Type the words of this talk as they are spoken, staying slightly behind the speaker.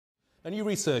A new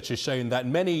research has shown that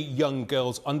many young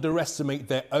girls underestimate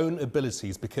their own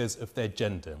abilities because of their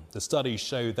gender. The studies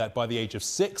show that by the age of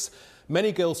 6,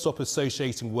 many girls stop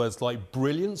associating words like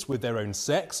brilliance with their own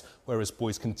sex, whereas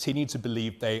boys continue to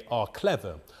believe they are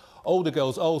clever. Older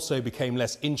girls also became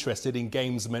less interested in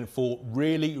games meant for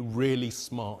really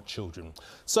smart children.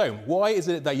 So, why is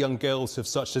it that young girls have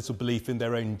such little belief in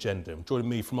their own gender? Joining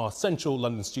me from our central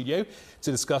London studio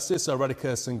to discuss this are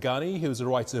Radhika Sanghadi, who is a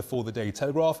writer for the Daily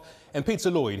Telegraph, and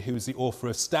Peter Lloyd, who is the author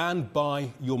of Stand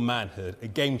By Your Manhood, a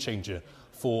game changer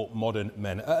for modern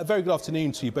men. A very good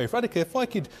afternoon to you both. Radhika, if I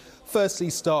could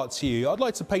firstly start to you, I'd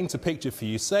like to paint a picture for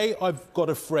you. Say I've got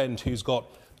a friend who's got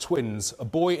twins, a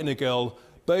boy and a girl,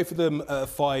 both of them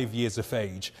 5 years of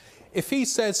age. If he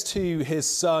says to his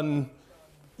son,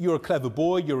 "You're a clever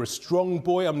boy, you're a strong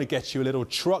boy, I'm going to get you a little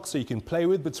truck so you can play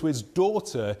with," but to his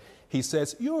daughter, he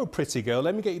says, "You're a pretty girl,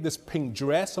 let me get you this pink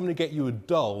dress, I'm going to get you a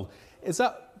doll." Is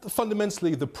that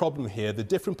fundamentally the problem here, the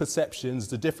different perceptions,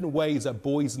 the different ways that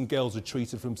boys and girls are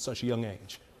treated from such a young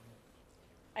age?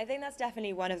 I think that's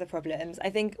definitely one of the problems. I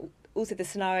think also the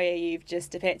scenario you've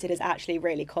just depicted is actually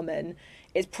really common.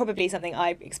 It's probably something I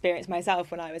experienced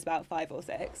myself when I was about 5 or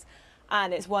 6,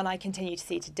 and it's one I continue to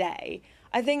see today.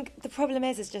 I think the problem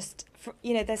is just,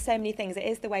 there's so many things. It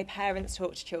is the way parents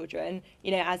talk to children,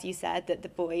 as you said, that the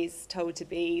boy's told to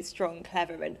be strong,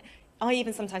 clever, and I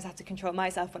even sometimes have to control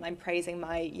myself when I'm praising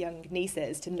my young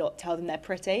nieces to not tell them they're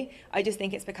pretty. I just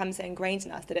think it's become so ingrained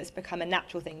in us that it's become a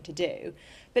natural thing to do.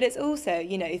 But it's also,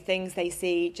 things they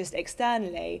see just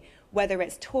externally, whether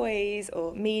it's toys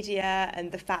or media,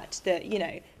 and the fact that,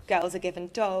 girls are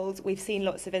given dolls. We've seen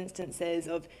lots of instances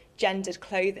of gendered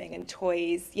clothing and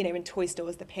toys, in toy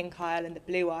stores, the pink aisle and the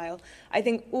blue aisle. I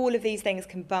think all of these things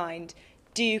combined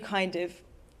do kind of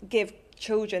give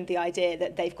children the idea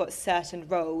that they've got certain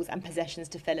roles and possessions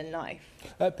to fill in life.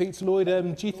 Peter Lloyd,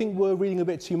 do you think we're reading a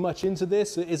bit too much into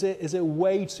this? Is it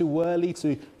way too early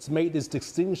to make these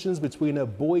distinctions between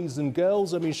boys and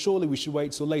girls? I mean, surely we should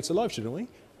wait till later life, shouldn't we?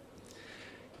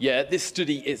 Yeah, this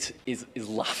study is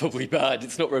laughably bad.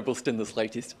 It's not robust in the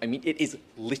slightest. I mean, it is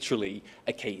literally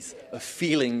a case of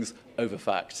feelings over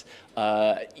fact.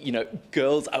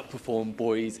 Girls outperform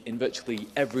boys in virtually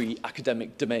every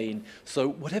academic domain. So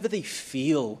whatever they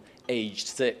feel aged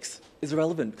 6 is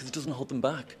irrelevant because it doesn't hold them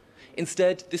back.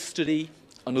 Instead, this study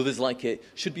and others like it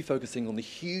should be focusing on the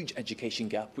huge education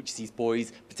gap which sees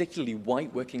boys, particularly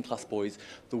white working class boys,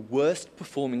 the worst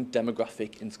performing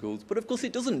demographic in schools. But of course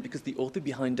it doesn't, because the author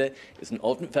behind it is an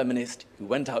ardent feminist who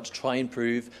went out to try and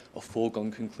prove a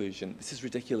foregone conclusion. This is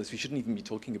ridiculous. We shouldn't even be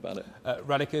talking about it.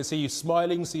 Radhika, see you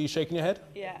smiling, see you shaking your head?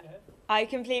 Yeah, I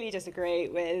completely disagree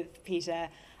with Peter.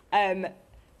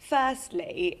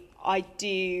 Firstly, I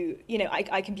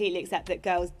completely accept that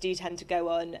girls do tend to go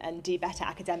on and do better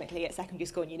academically at secondary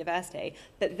school and university.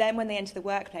 But then when they enter the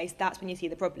workplace, that's when you see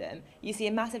the problem. You see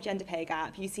a massive gender pay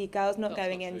gap. You see girls not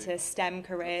going into STEM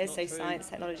careers, so science,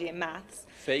 technology and maths.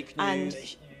 Fake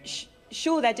news. And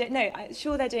sure they're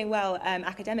doing well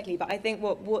academically, but I think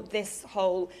what this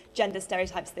whole gender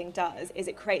stereotypes thing does is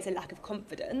it creates a lack of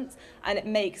confidence, and it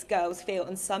makes girls feel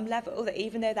on some level that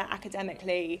even though they're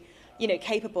academically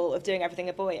capable of doing everything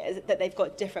a boy is, that they've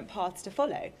got different paths to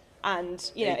follow.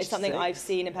 And, it's something I've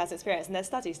seen in personal experience, and there's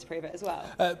studies to prove it as well.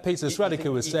 Peter, as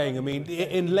Radhika was saying, I mean,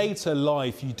 in later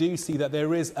life, you do see that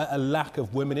there is a lack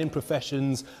of women in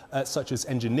professions such as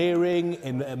engineering,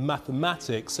 in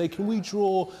mathematics. So can we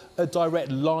draw a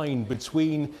direct line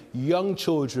between young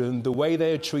children, the way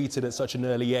they are treated at such an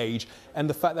early age, and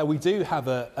the fact that we do have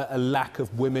a lack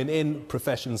of women in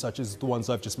professions such as the ones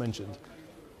I've just mentioned?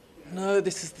 No,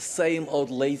 this is the same old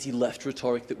lazy left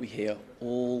rhetoric that we hear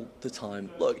all the time.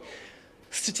 Look,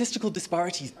 statistical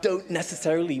disparities don't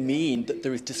necessarily mean that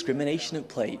there is discrimination at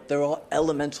play. There are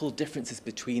elemental differences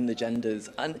between the genders,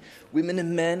 and women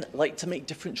and men like to make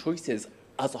different choices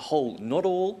as a whole. Not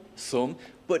all, some,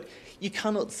 but you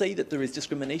cannot say that there is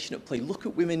discrimination at play. Look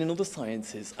at women in other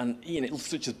sciences, and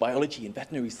such as biology and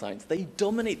veterinary science. They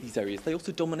dominate these areas. They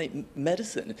also dominate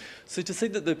medicine. So to say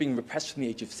that they're being repressed from the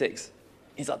age of 6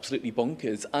 is absolutely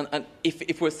bonkers. And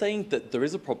if we're saying that there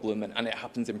is a problem and it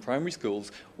happens in primary schools,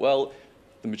 well,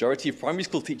 the majority of primary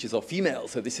school teachers are female,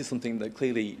 so this is something that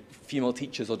clearly female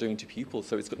teachers are doing to pupils,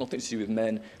 so it's got nothing to do with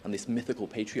men and this mythical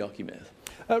patriarchy myth.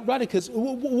 Radhika,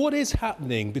 what is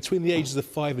happening between the ages of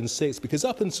 5 and 6? Because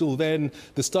up until then,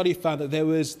 the study found that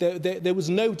there was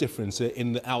no difference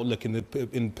in the outlook,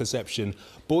 in perception.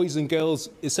 Boys and girls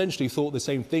essentially thought the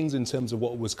same things in terms of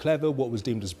what was clever, what was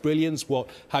deemed as brilliance,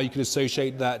 how you could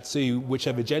associate that to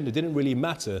whichever gender. It didn't really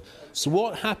matter. So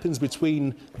what happens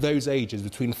between those ages,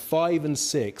 between 5 and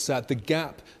 6, that the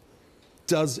gap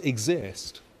does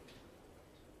exist?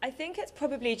 I think it's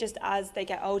probably just as they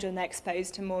get older and they're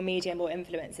exposed to more media, more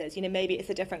influences. You know, maybe it's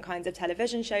the different kinds of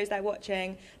television shows they're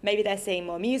watching. Maybe they're seeing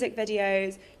more music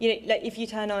videos. You know, like if you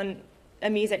turn on a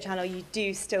music channel, you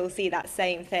do still see that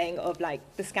same thing of like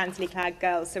the scantily clad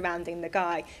girls surrounding the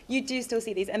guy. You do still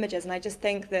see these images, and I just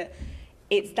think that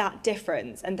it's that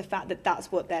difference and the fact that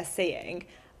that's what they're seeing.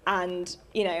 And,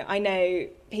 you know, I know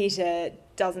Peter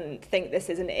doesn't think this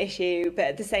is an issue, but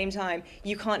at the same time,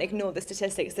 you can't ignore the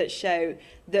statistics that show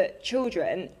that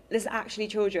children, there's actually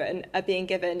children are being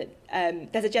given,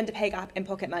 there's a gender pay gap in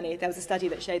pocket money. There was a study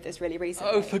that showed this really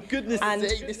recently. Oh, for goodness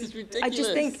sake, this is ridiculous. I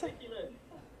just think,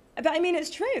 but I mean,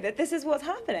 it's true that this is what's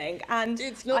happening. And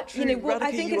it's not true. You know, Radhika,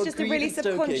 I think it's just a really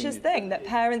subconscious stoking. thing that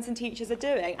parents and teachers are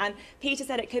doing. And Peter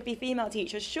said it could be female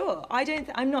teachers. Sure,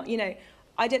 I'm not, you know,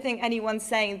 I don't think anyone's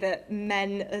saying that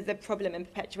men are the problem in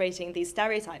perpetuating these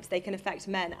stereotypes. They can affect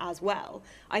men as well.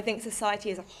 I think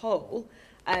society as a whole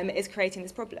is creating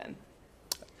this problem.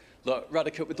 Look,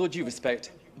 Radhika, with all due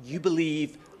respect, you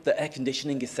believe that air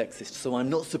conditioning is sexist, so I'm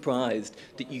not surprised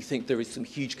that you think there is some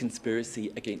huge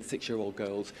conspiracy against 6-year-old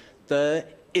girls. There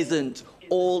isn't.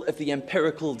 All of the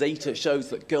empirical data shows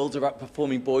that girls are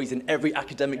outperforming boys in every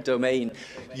academic domain.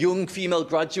 Young female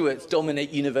graduates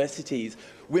dominate universities.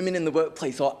 Women in the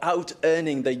workplace are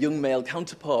out-earning their young male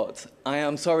counterparts. I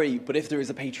am sorry, but if there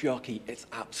is a patriarchy, it's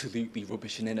absolutely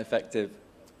rubbish and ineffective.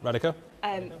 Radhika?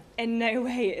 In no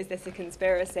way is this a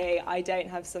conspiracy. I don't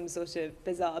have some sort of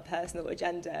bizarre personal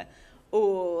agenda.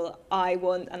 All I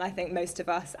want, and I think most of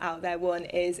us out there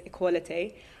want, is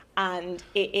equality. And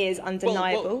it is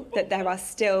undeniable that there is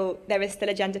still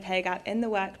a gender pay gap in the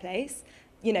workplace.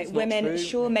 You know, women,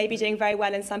 sure, may be doing very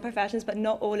well in some professions, but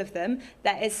not all of them.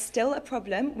 There is still a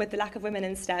problem with the lack of women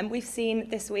in STEM. We've seen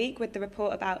this week with the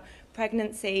report about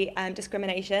pregnancy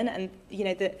discrimination and, you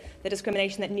know, the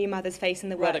discrimination that new mothers face in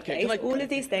the workplace. All of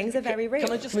these things are very real.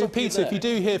 Peter, if you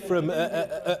do hear from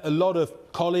a lot of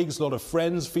colleagues, a lot of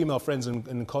friends, female friends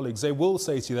and colleagues, they will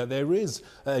say to you that there is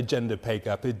a gender pay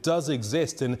gap. It does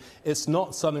exist, and it's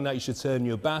not something that you should turn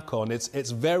your back on.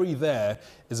 It's very there.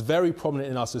 It's very prominent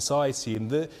in our society.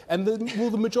 Will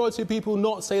the majority of people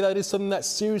not say that is something that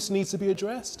seriously needs to be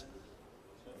addressed?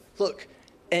 Look,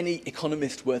 any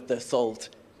economist worth their salt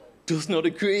does not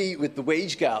agree with the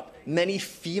wage gap. Many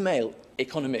female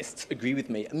economists agree with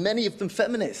me, many of them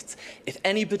feminists. If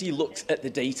anybody looks at the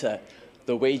data,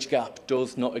 the wage gap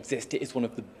does not exist. It is one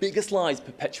of the biggest lies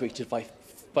perpetuated by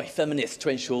feminists to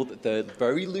ensure that the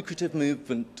very lucrative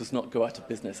movement does not go out of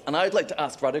business. And I'd like to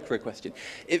ask Radhika a question.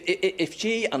 If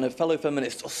she and her fellow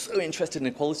feminists are so interested in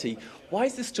equality, why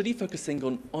is this study focusing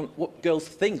on what girls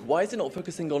think? Why is it not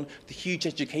focusing on the huge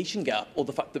education gap or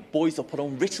the fact that boys are put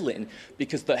on Ritalin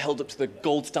because they're held up to the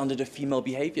gold standard of female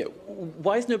behaviour?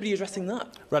 Why is nobody addressing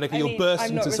that? Radhika, you're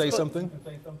bursting to say something?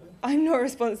 I'm not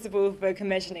responsible for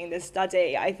commissioning this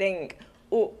study. I think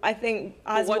what I've been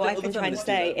trying to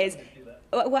say is,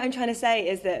 what I'm trying to say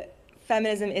is that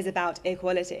feminism is about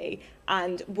equality,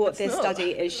 and what this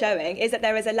study is showing is that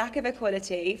there is a lack of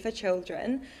equality for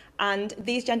children, and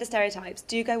these gender stereotypes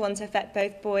do go on to affect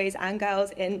both boys and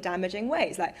girls in damaging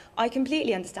ways. Like, I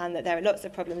completely understand that there are lots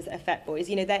of problems that affect boys.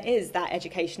 You know, there is that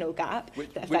educational gap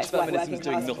that affects white working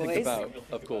class boys. About,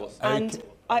 of course. And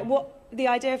the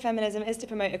idea of feminism is to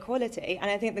promote equality, and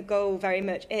I think the goal very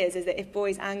much is that if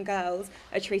boys and girls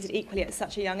are treated equally at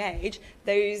such a young age,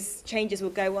 those changes will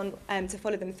go on to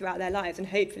follow them throughout their lives and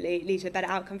hopefully lead to a better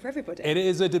outcome for everybody. It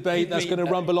is a debate that's going to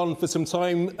rumble on for some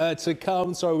time to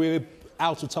come. So we're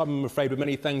out of time, I'm afraid, but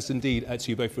many thanks indeed to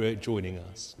you both for joining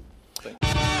us.